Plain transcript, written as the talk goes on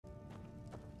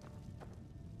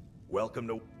Welcome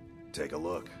to... Take a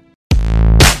look.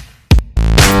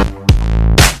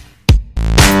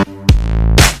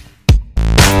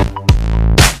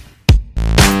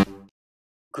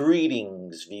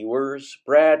 Greetings, viewers.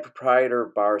 Brad, proprietor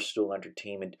of Barstool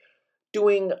Entertainment,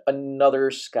 doing another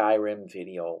Skyrim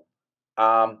video.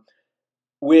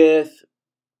 With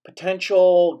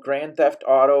potential Grand Theft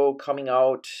Auto coming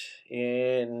out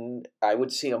in, I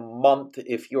would say, a month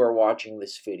if you are watching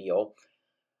this video,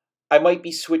 I might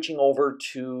be switching over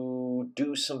to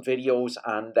do some videos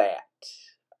on that.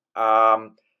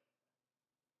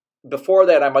 Before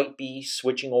that, I might be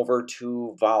switching over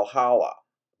to Valhalla.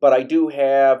 But I do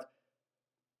have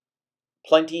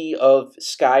plenty of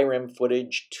Skyrim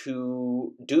footage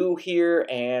to do here,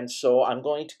 and so I'm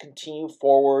going to continue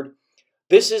forward.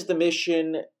 This is the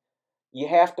mission. You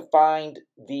have to find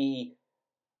the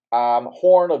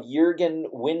Horn of Jurgen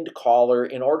Windcaller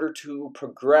in order to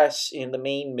progress in the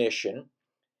main mission.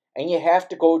 And you have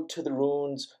to go to the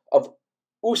ruins of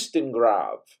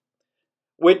Ustengrav,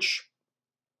 which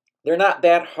they're not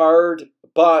that hard,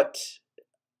 but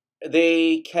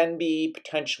they can be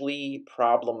potentially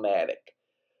problematic.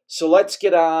 So let's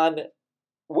get on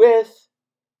with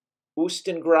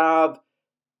Ustengrav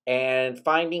and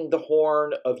finding the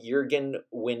Horn of Jurgen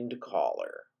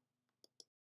Windcaller.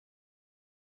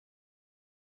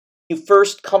 You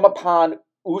first come upon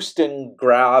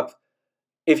Ustengrav.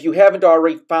 If you haven't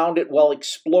already found it while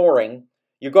exploring,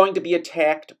 you're going to be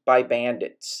attacked by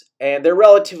bandits. And they're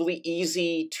relatively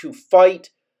easy to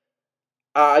fight.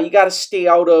 You got to stay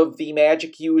out of the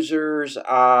magic user's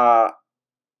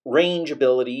range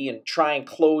ability and try and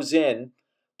close in.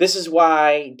 This is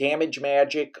why damage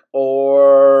magic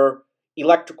or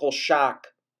electrical shock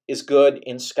is good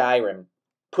in Skyrim.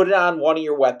 Put it on one of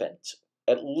your weapons,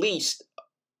 at least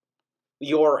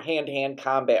your hand-to-hand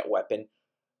combat weapon,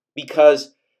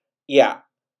 because, yeah,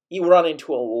 you run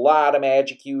into a lot of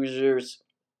magic users,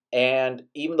 and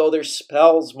even though their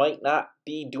spells might not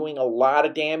be doing a lot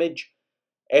of damage,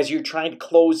 as you're trying to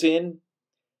close in,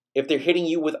 if they're hitting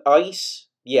you with ice,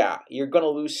 yeah, you're going to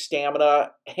lose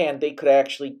stamina, and they could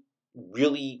actually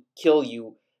really kill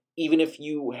you, even if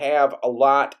you have a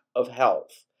lot of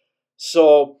health.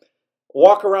 So,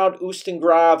 walk around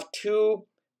Ustengrav too,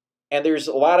 and there's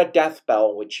a lot of death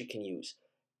bell which you can use.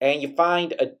 And you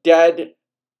find a dead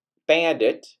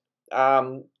bandit.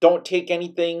 Don't take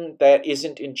anything that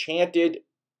isn't enchanted.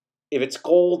 If it's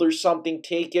gold or something,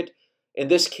 take it. In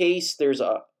this case, there's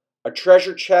a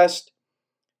treasure chest,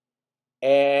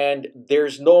 and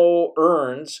there's no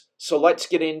urns, so let's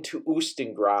get into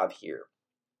Ustengrav here.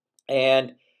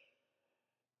 And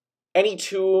any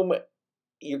tomb,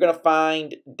 you're going to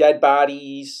find dead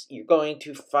bodies, you're going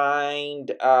to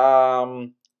find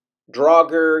Draugr,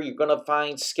 you're going to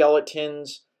find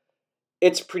skeletons.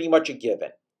 It's pretty much a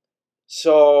given.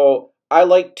 So I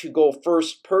like to go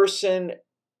first person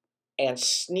and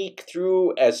sneak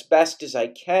through as best as I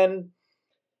can.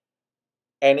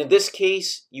 And in this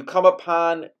case, you come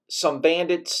upon some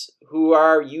bandits who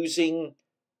are using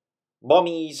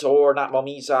mummies, or not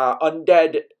mummies,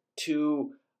 undead,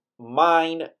 to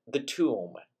mine the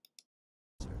tomb.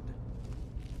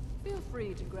 Feel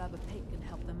free to grab a pick and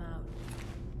help them out.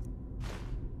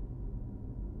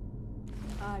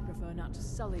 I prefer not to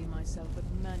sully myself with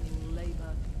manual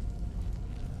labor.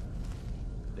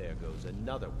 There goes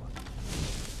another one.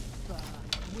 Bah,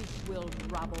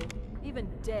 weak-willed rabble. Even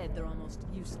dead, they're almost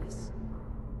useless.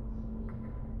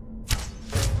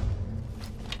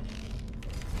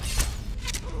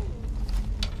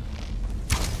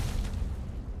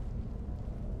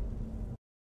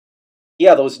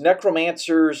 Yeah, those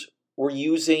necromancers were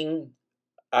using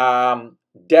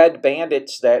dead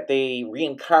bandits that they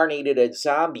reincarnated as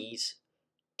zombies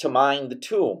to mine the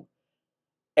tomb.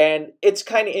 And it's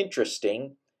kind of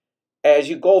interesting. As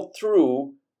you go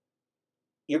through,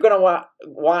 you're going to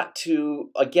want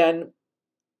to, again,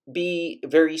 be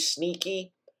very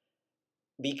sneaky,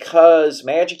 because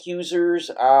magic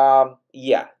users,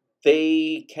 yeah,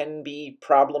 they can be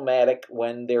problematic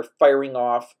when they're firing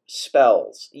off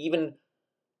spells. Even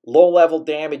low-level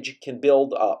damage can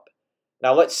build up.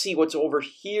 Now let's see what's over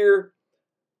here.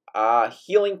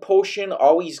 Healing potion,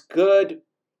 always good.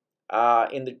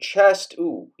 In the chest,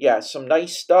 ooh, yeah, some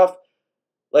nice stuff.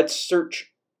 Let's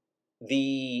search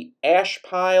the ash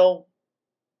pile.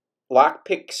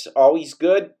 Lockpicks, always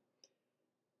good.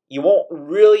 You won't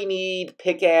really need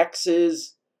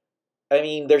pickaxes. I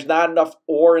mean, there's not enough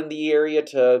ore in the area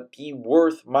to be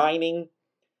worth mining.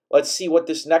 Let's see what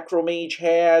this necromage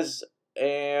has.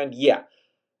 And yeah,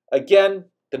 again,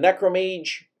 the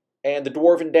necromage and the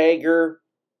dwarven dagger.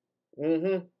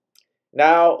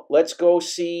 Now, let's go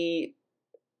see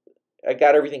I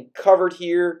got everything covered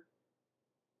here.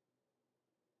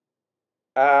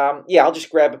 Yeah, I'll just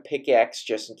grab a pickaxe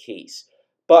just in case.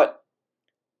 But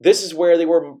this is where they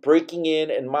were breaking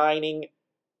in and mining.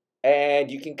 And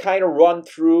you can kind of run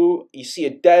through. You see a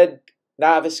dead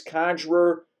novice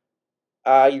conjurer.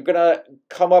 You're going to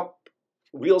come up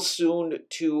real soon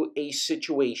to a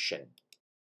situation.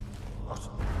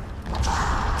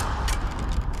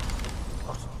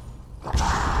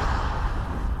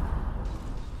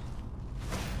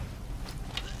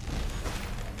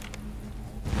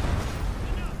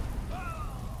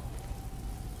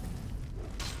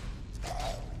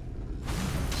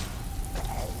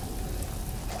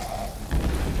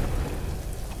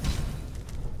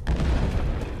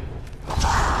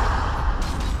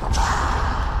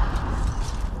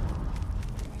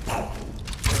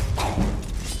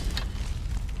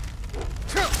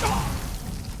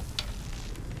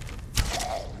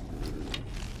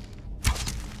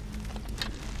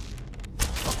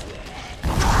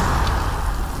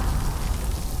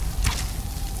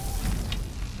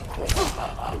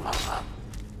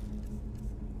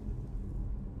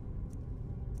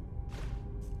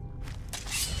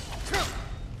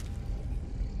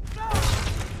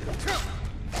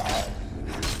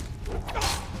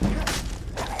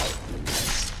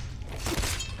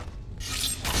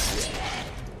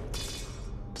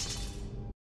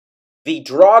 The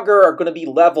Draugr are going to be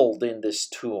leveled in this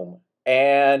tomb,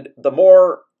 and the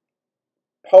more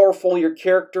powerful your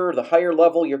character, the higher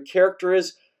level your character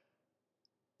is,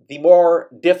 the more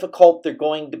difficult they're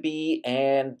going to be,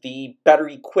 and the better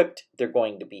equipped they're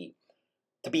going to be.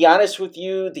 To be honest with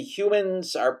you, the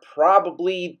humans are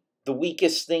probably the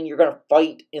weakest thing you're going to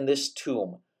fight in this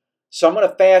tomb. So I'm going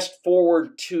to fast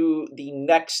forward to the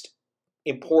next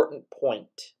important point.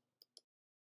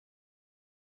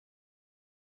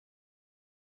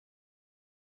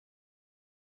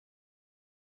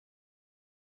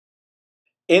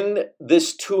 In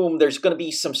this tomb, there's going to be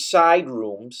some side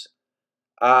rooms.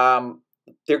 They're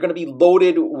going to be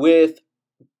loaded with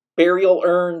burial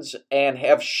urns and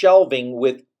have shelving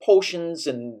with potions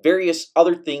and various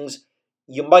other things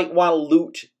you might want to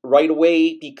loot right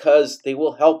away because they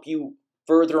will help you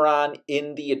further on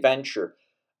in the adventure.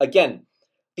 Again,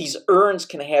 these urns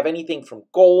can have anything from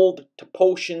gold to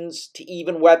potions to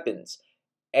even weapons.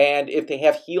 And if they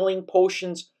have healing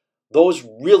potions, those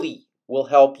really will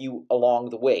help you along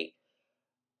the way.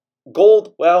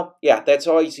 Gold, well, yeah, that's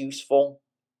always useful,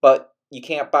 but you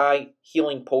can't buy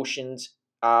healing potions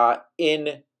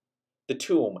in the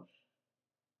tomb.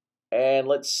 And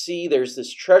let's see, there's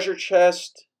this treasure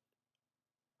chest,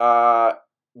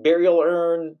 burial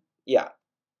urn, yeah.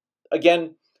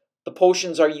 Again, the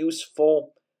potions are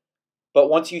useful, but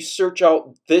once you search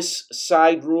out this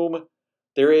side room,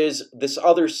 there is this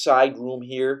other side room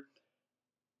here,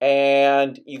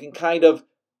 and you can kind of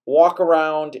walk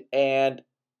around and,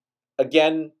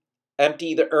 again,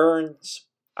 empty the urns.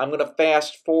 I'm going to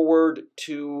fast forward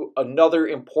to another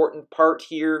important part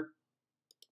here.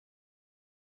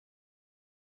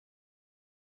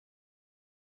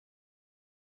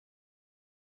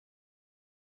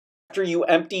 After you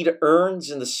emptied urns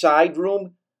in the side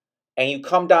room and you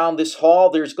come down this hall,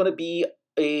 there's going to be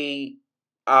a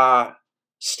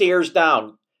stairs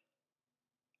down.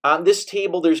 On this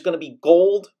table, there's going to be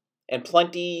gold and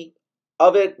plenty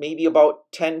of it, maybe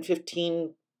about 10,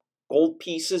 15 gold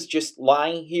pieces just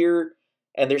lying here,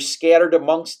 and they're scattered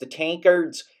amongst the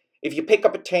tankards. If you pick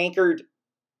up a tankard,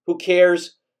 who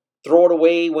cares? Throw it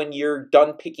away when you're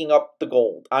done picking up the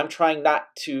gold. I'm trying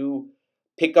not to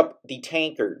pick up the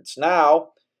tankards. Now,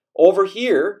 over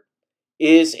here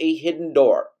is a hidden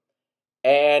door,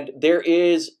 and there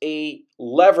is a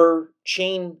lever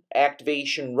chain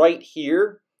activation right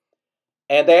here,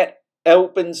 and that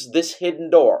opens this hidden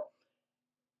door.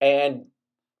 And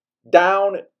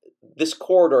down this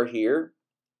corridor here,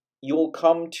 you will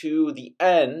come to the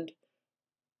end,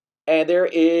 and there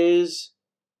is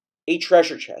a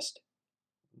treasure chest.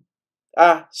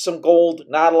 Some gold,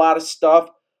 not a lot of stuff.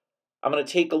 I'm going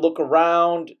to take a look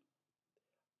around.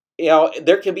 You know,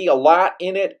 there can be a lot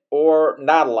in it or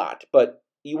not a lot, but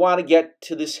you want to get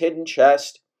to this hidden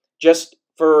chest just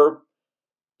for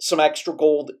some extra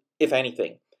gold, if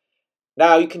anything.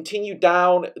 Now, you continue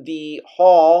down the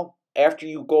hall after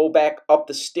you go back up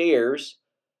the stairs,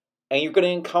 and you're going to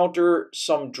encounter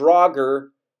some Draugr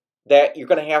that you're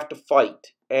going to have to fight.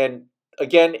 And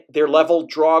again, they're level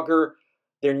Draugr.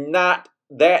 They're not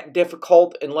that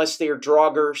difficult unless they are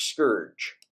Draugr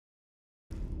Scourge.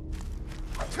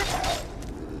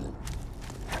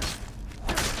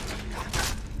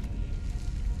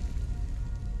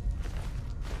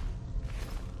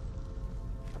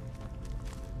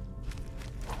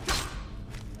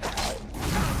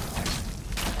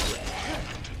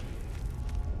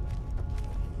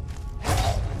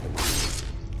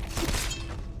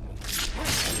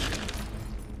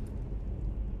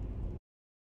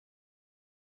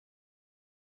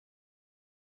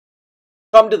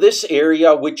 Come to this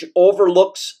area which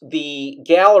overlooks the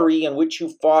gallery in which you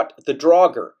fought the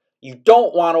Draugr. You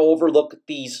don't want to overlook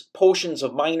these potions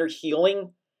of minor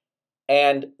healing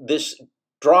and this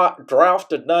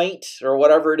draught of night or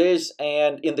whatever it is,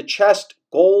 and in the chest,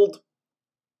 gold,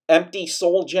 empty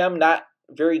soul gem, not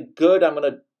very good. I'm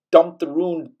going to dump the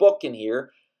runed book in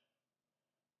here.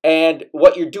 And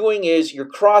what you're doing is you're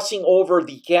crossing over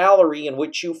the gallery in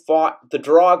which you fought the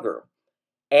Draugr.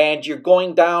 And you're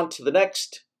going down to the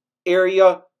next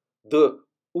area, the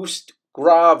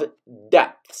Ustengrav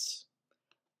depths.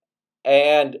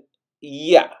 And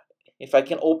yeah, if I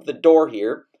can open the door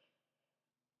here.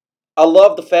 I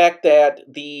love the fact that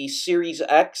the Series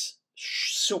X,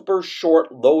 super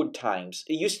short load times.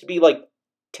 It used to be like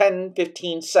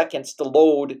 10-15 seconds to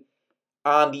load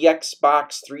on the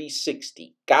Xbox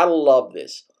 360. Gotta love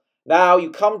this. Now you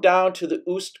come down to the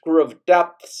Ustengrav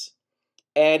depths,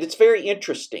 and it's very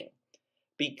interesting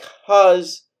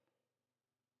because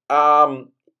you're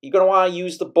going to want to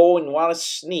use the bow and want to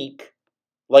sneak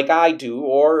like I do,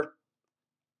 or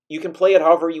you can play it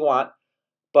however you want.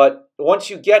 But once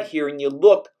you get here and you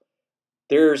look,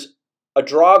 there's a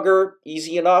Draugr,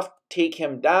 easy enough, take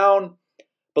him down.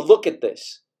 But look at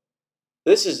this.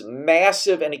 This is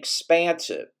massive and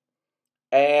expansive.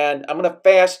 And I'm going to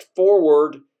fast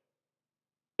forward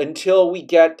until we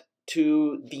get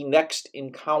to the next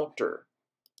encounter.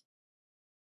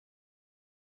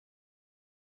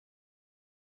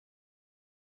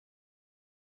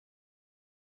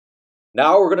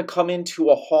 Now we're going to come into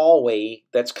a hallway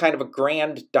that's kind of a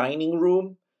grand dining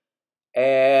room.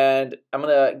 And I'm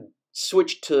going to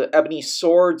switch to ebony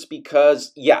swords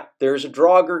because, yeah, there's a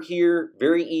Draugr here.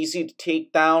 Very easy to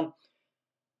take down.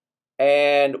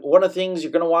 And one of the things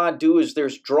you're going to want to do is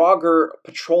there's Draugr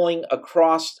patrolling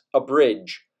across a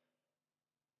bridge.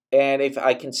 And if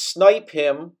I can snipe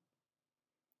him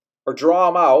or draw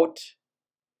him out,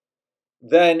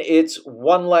 then it's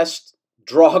one less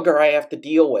Draugr I have to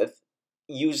deal with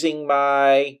using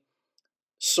my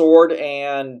sword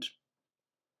and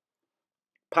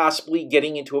possibly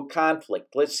getting into a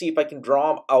conflict. Let's see if I can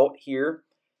draw him out here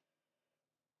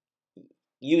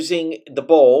using the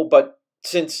bow, but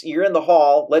since you're in the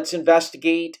hall, let's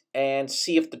investigate and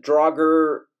see if the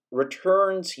Draugr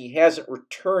returns. He hasn't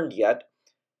returned yet.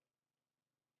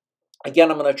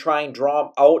 Again, I'm going to try and draw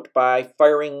him out by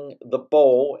firing the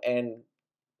bow and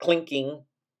clinking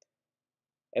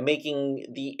and making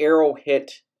the arrow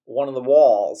hit one of the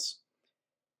walls.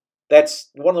 That's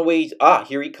one of the ways. Ah,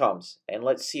 here he comes. And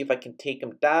let's see if I can take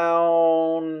him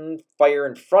down. Fire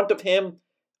in front of him.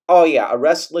 Oh yeah, a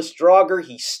restless Draugr.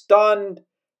 He's stunned.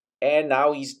 And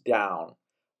now he's down.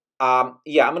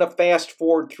 Yeah, I'm going to fast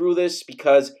forward through this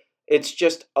because it's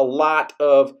just a lot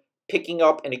of picking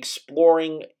up and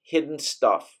exploring hidden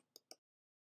stuff.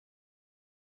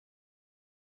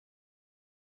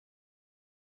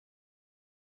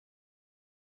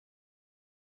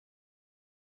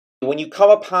 When you come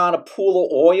upon a pool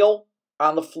of oil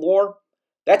on the floor,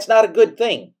 that's not a good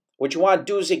thing. What you want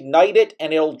to do is ignite it,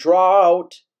 and it'll draw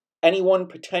out anyone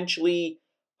potentially,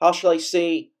 how shall I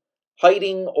say,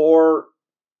 hiding or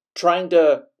trying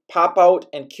to pop out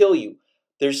and kill you.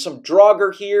 There's some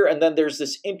Draugr here, and then there's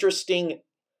this interesting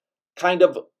kind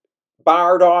of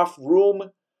barred off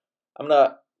room. I'm going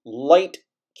to light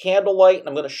candlelight, and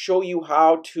I'm going to show you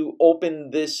how to open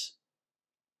this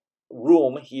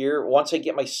room here. Once I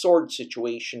get my sword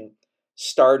situation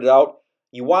started out,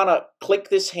 you want to click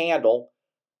this handle,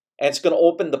 and it's going to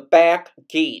open the back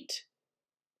gate.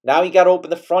 Now you got to open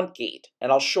the front gate,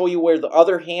 and I'll show you where the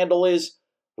other handle is.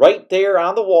 Right there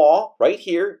on the wall, right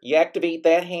here, you activate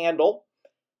that handle,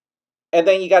 and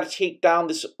then you got to take down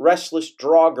this restless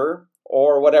Draugr,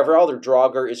 or whatever other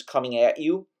Draugr is coming at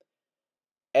you,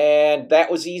 and that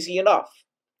was easy enough.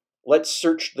 Let's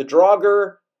search the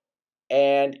Draugr,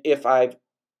 and if I've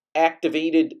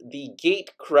activated the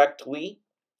gate correctly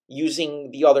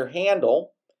using the other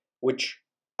handle, which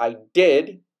I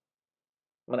did,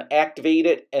 I'm going to activate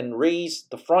it and raise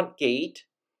the front gate.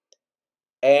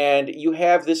 And you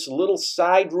have this little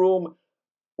side room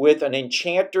with an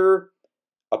enchanter,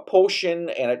 a potion,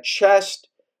 and a chest.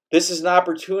 This is an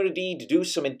opportunity to do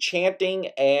some enchanting,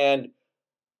 and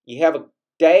you have a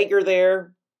dagger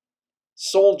there.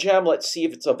 Soul gem, let's see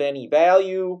if it's of any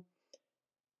value.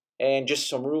 And just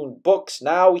some rune books.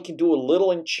 Now we can do a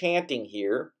little enchanting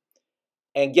here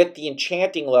and get the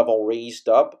enchanting level raised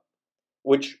up,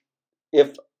 which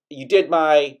if you did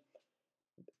my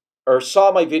or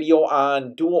saw my video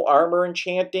on dual armor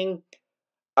enchanting,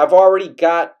 I've already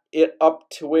got it up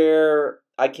to where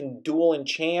I can dual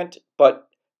enchant, but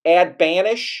add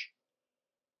banish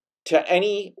to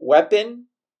any weapon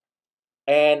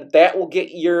and that will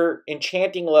get your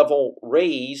enchanting level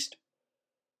raised.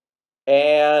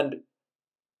 And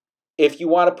if you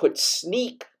want to put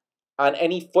sneak on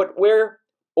any footwear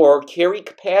or carry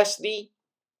capacity,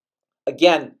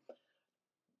 again,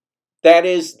 that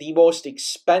is the most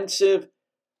expensive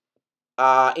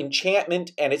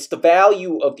enchantment, and it's the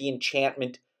value of the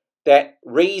enchantment that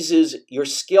raises your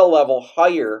skill level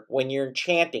higher when you're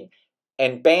enchanting.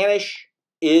 And Banish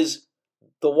is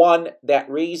the one that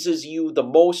raises you the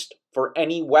most for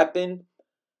any weapon.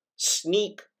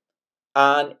 Sneak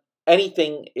on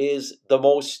anything is the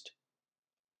most,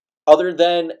 other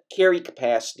than carry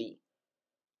capacity,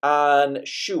 on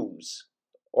shoes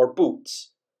or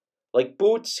boots. Like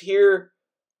boots here,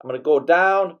 I'm going to go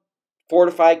down,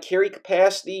 fortify carry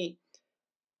capacity,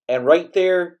 and right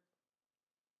there,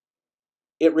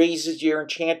 it raises your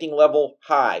enchanting level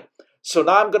high. So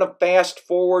now I'm going to fast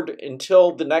forward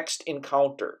until the next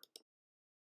encounter.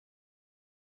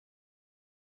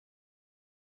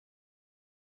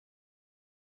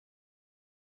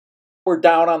 We're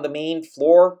down on the main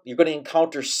floor. You're going to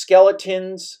encounter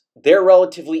skeletons. They're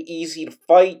relatively easy to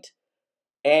fight.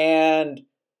 And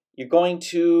you're going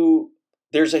to,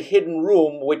 there's a hidden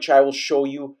room, which I will show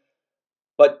you.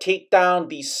 But take down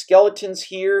these skeletons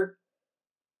here.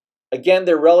 Again,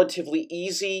 they're relatively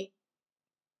easy.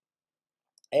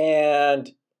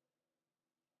 And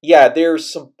yeah,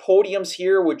 there's some podiums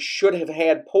here which should have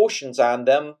had potions on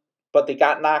them, but they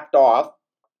got knocked off.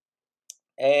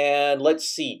 And let's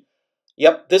see.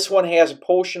 Yep, this one has a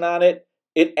potion on it.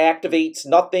 It activates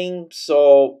nothing,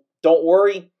 so don't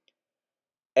worry.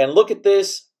 And look at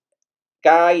this.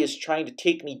 Guy is trying to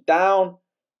take me down.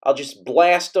 I'll just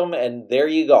blast him, and there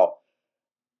you go.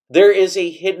 There is a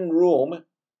hidden room,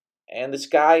 and this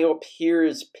guy up here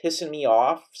is pissing me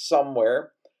off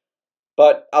somewhere.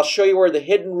 But I'll show you where the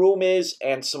hidden room is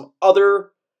and some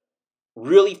other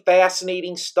really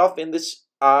fascinating stuff in this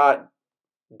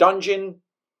dungeon.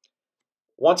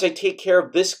 Once I take care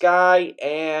of this guy,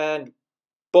 and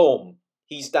boom,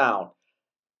 he's down.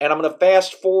 And I'm going to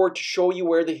fast forward to show you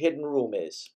where the hidden room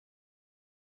is.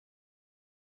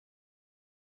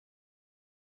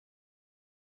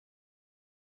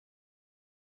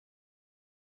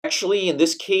 Actually, in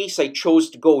this case, I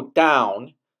chose to go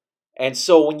down. And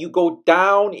so when you go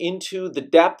down into the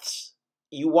depths,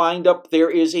 you wind up,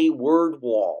 there is a word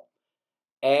wall.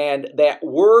 And that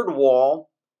word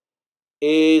wall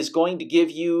is going to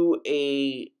give you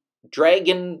a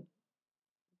dragon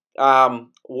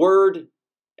word.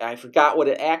 I forgot what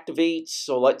it activates,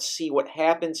 so let's see what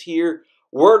happens here.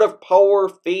 Word of power,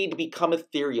 fade, become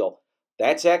ethereal.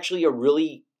 That's actually a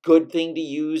really good thing to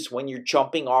use when you're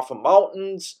jumping off of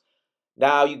mountains.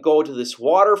 Now you go to this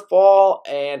waterfall,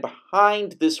 and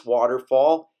behind this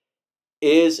waterfall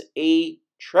is a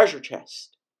treasure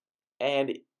chest.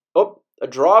 And, oh, a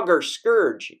Draugr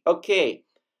Scourge. Okay,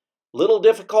 little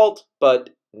difficult,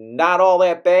 but not all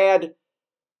that bad.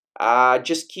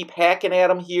 Just keep hacking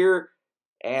at him here.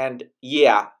 And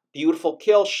yeah, beautiful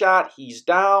kill shot. He's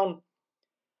down.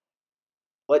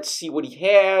 Let's see what he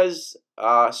has.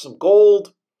 Some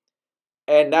gold.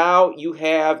 And now you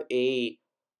have a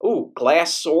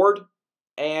glass sword.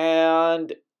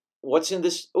 And what's in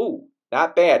this? Ooh,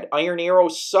 not bad. Iron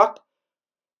arrows suck.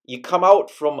 You come out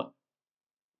from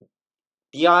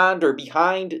beyond or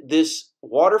behind this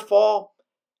waterfall.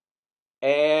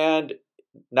 And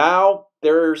now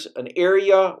there's an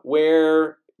area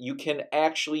where you can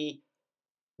actually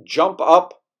jump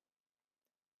up.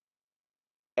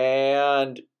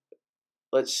 And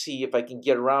let's see if I can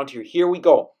get around here. Here we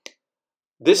go.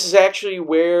 This is actually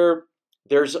where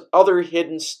there's other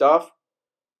hidden stuff.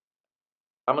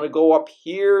 I'm going to go up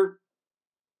here.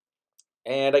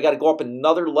 And I got to go up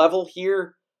another level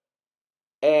here.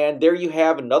 And there you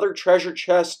have another treasure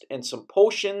chest and some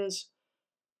potions.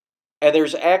 And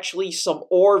there's actually some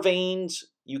ore veins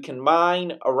you can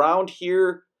mine around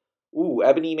here. Ooh,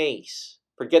 ebony mace.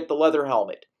 Forget the leather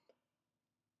helmet.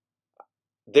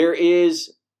 There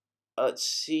is, let's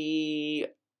see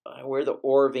where the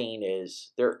ore vein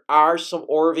is. There are some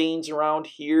ore veins around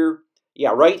here.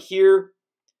 Yeah, right here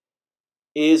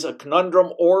is a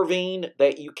conundrum ore vein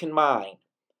that you can mine.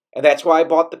 And that's why I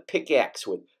bought the pickaxe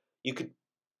with. You could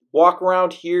walk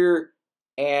around here,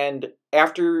 and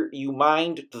after you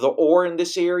mined the ore in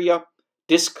this area,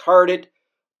 discard it,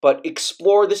 but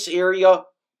explore this area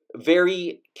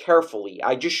very carefully.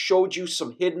 I just showed you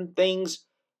some hidden things,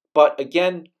 but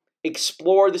again,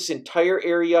 explore this entire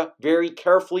area very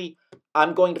carefully.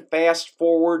 I'm going to fast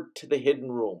forward to the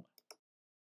hidden room.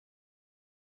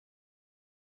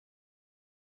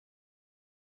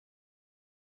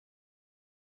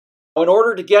 In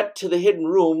order to get to the hidden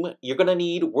room, you're going to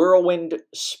need Whirlwind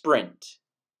Sprint.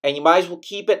 And you might as well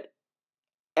keep it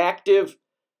active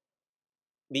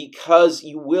because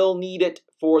you will need it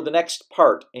for the next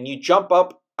part. And you jump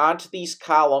up onto these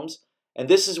columns, and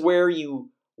this is where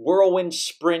you Whirlwind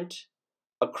Sprint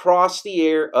across the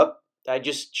air. Oh, I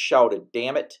just shouted,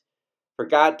 damn it.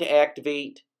 Forgot to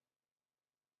activate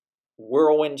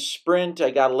Whirlwind Sprint.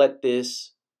 I gotta let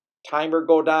this timer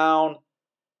go down.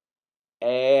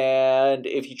 And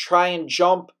if you try and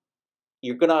jump,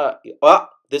 you're gonna,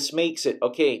 this makes it,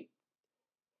 okay.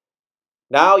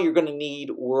 Now you're gonna need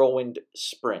Whirlwind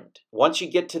Sprint. Once you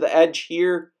get to the edge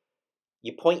here,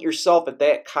 you point yourself at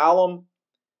that column.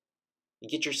 You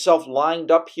get yourself lined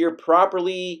up here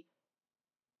properly.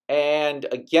 And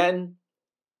again,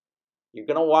 you're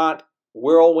gonna want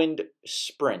Whirlwind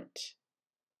Sprint.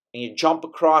 And you jump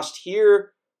across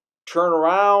here, turn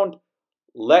around,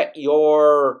 let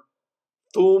your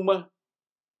Thuum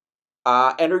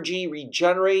energy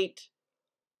regenerate.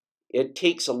 It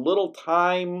takes a little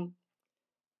time,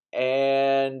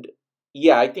 and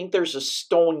yeah, I think there's a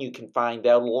stone you can find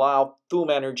that will allow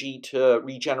Thuum energy to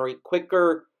regenerate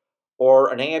quicker,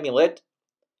 or an amulet.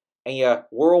 And you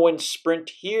Whirlwind Sprint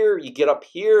here, you get up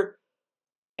here,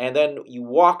 and then you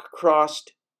walk across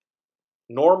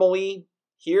normally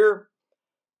here,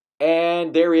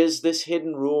 and there is this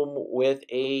hidden room with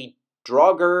a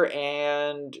Draugr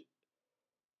and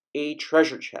a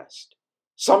treasure chest.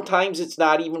 Sometimes it's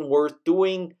not even worth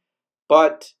doing,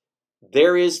 but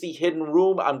there is the hidden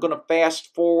room. I'm going to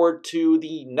fast forward to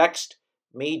the next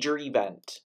major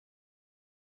event.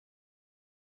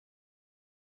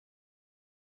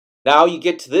 Now you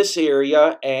get to this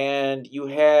area, and you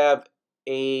have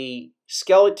a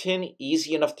skeleton,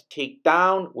 easy enough to take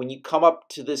down. When you come up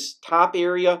to this top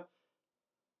area,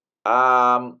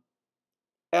 bone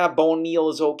meal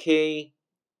is okay.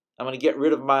 I'm going to get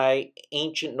rid of my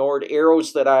ancient Nord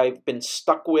arrows that I've been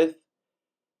stuck with,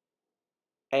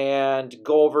 and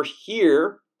go over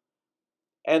here.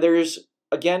 And there's,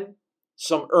 again,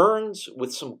 some urns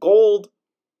with some gold,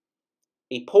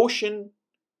 a potion,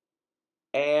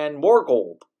 and more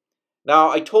gold.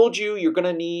 Now, I told you you're going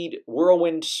to need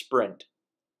Whirlwind Sprint.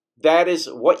 That is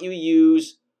what you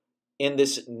use in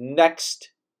this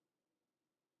next,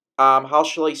 how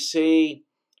shall I say,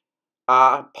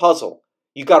 puzzle.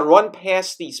 You got to run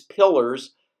past these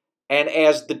pillars, and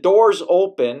as the doors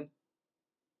open,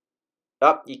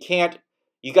 you can't,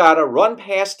 you got to run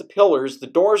past the pillars, the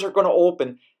doors are going to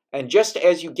open, and just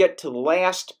as you get to the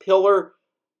last pillar,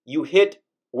 you hit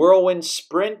Whirlwind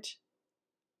Sprint,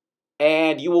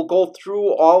 and you will go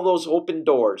through all those open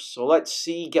doors. So let's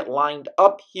see, get lined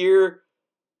up here.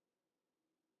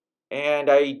 And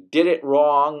I did it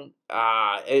wrong.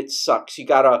 It sucks. You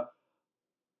gotta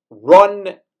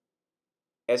run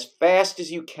as fast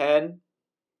as you can,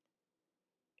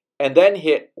 and then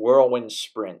hit Whirlwind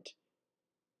Sprint.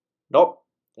 Nope.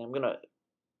 I'm gonna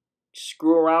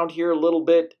screw around here a little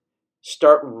bit.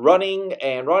 Start running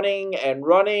and running and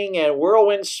running, and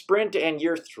Whirlwind Sprint, and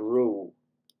you're through.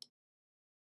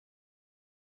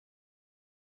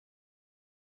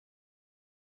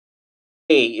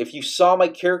 If you saw my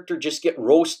character just get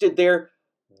roasted there,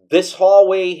 this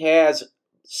hallway has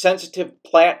sensitive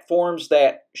platforms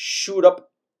that shoot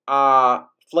up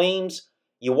flames.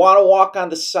 You want to walk on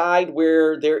the side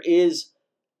where there is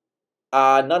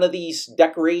none of these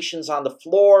decorations on the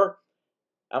floor.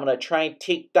 I'm going to try and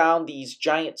take down these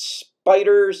giant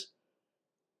spiders.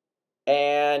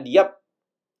 And yep,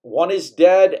 one is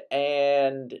dead.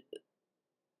 And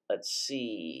let's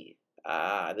see.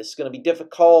 This is going to be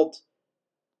difficult.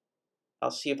 I'll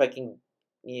see if I can,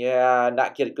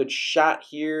 not get a good shot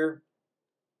here.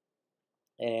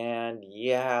 And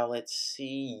yeah, let's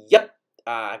see. Yep,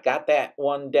 got that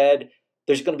one dead.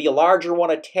 There's going to be a larger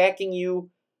one attacking you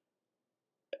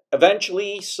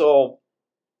eventually, so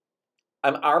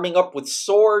I'm arming up with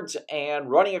swords and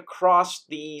running across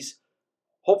these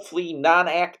hopefully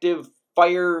non-active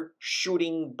fire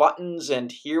shooting buttons,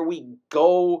 and here we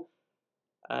go.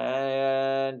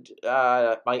 And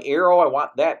my arrow, I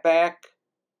want that back.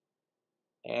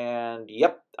 And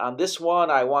yep, on this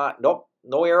one I want, nope,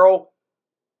 no arrow.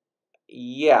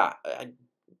 Yeah,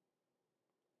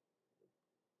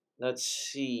 let's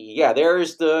see. Yeah,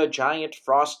 there's the giant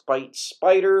frostbite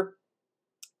spider.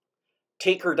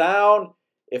 Take her down.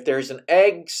 If there's an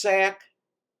egg sac,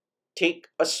 take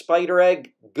a spider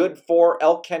egg. Good for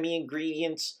alchemy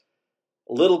ingredients.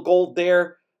 A little gold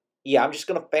there. Yeah, I'm just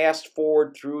going to fast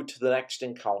forward through to the next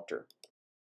encounter.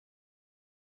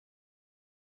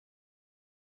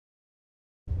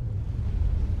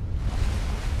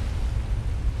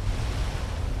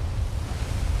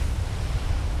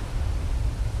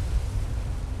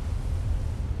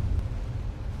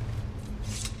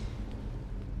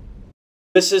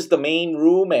 This is the main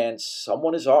room, and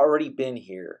someone has already been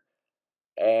here.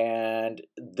 And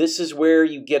this is where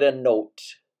you get a note.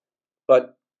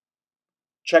 But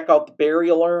check out the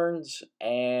burial urns,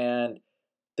 and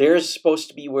there's supposed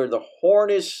to be where the horn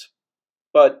is,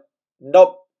 but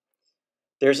nope.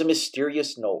 There's a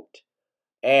mysterious note.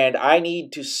 And I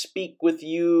need to speak with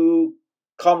you.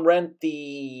 Come rent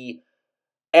the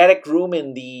attic room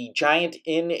in the giant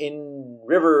inn in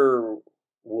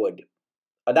Riverwood.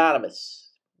 Anonymous.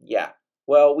 Yeah.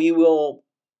 Well, we will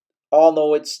all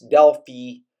know it's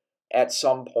Delphi at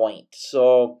some point.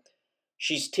 So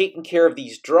she's taking care of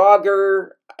these Draugr,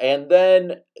 and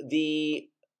then the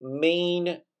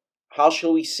main, how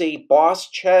shall we say, boss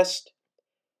chest.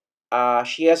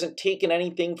 She hasn't taken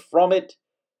anything from it.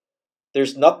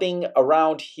 There's nothing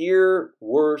around here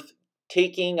worth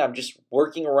taking. I'm just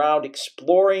working around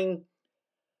exploring.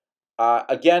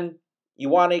 Again, you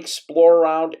want to explore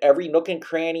around every nook and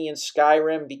cranny in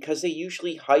Skyrim because they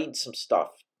usually hide some stuff.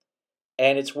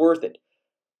 And it's worth it.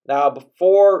 Now,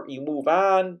 before you move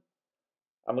on,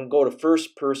 I'm going to go to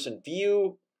first person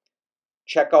view.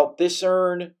 Check out this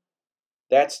urn.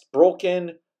 That's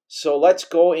broken. So let's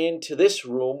go into this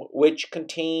room, which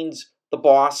contains the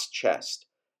boss chest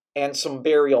and some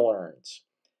burial urns,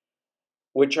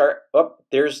 which are up.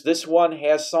 There's this one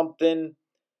has something.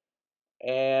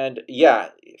 And yeah,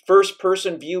 first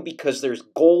person view because there's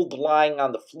gold lying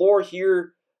on the floor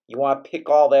here. You want to pick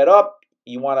all that up.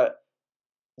 You want to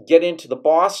get into the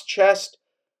boss chest.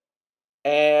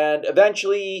 And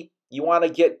eventually you want to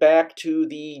get back to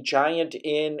the giant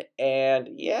inn. And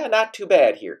yeah, not too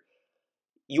bad here.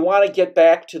 You want to get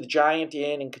back to the giant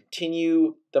inn and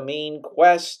continue the main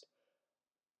quest.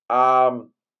 But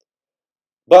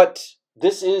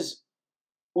this is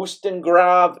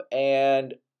Ustengrav,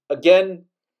 and again,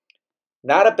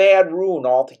 not a bad rune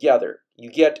altogether.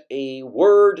 You get a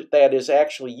word that is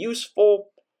actually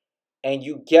useful, and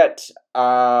you get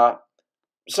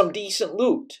some decent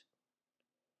loot.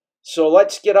 So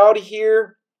let's get out of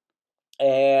here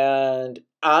and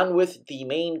on with the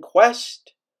main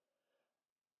quest.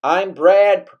 I'm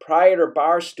Brad, proprietor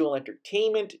Barstool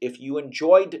Entertainment. If you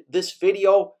enjoyed this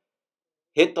video,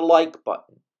 hit the like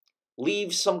button.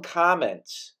 Leave some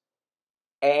comments.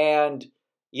 And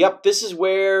yep, this is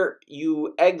where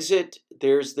you exit.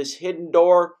 There's this hidden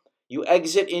door. You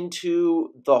exit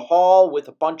into the hall with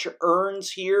a bunch of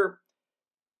urns here.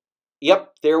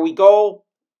 Yep, there we go.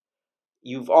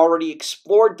 You've already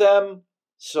explored them.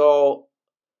 So,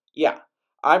 yeah,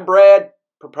 I'm Brad,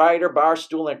 proprietor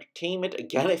Barstool Entertainment.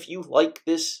 Again, if you like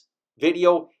this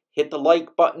video, hit the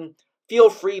like button.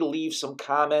 Feel free to leave some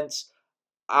comments.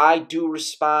 I do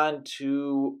respond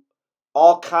to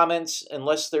all comments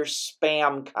unless they're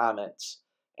spam comments,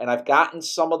 and I've gotten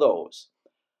some of those.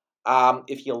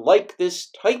 If you like this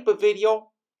type of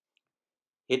video,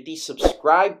 hit the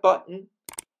subscribe button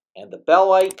and the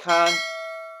bell icon,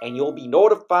 and you'll be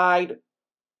notified,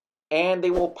 and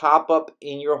they will pop up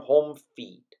in your home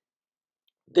feed.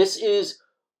 This is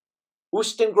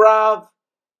Ustengrav,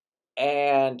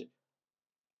 and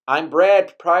I'm Brad,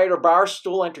 proprietor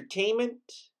Barstool Entertainment.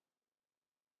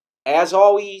 As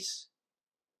always,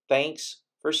 thanks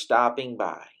for stopping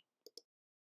by.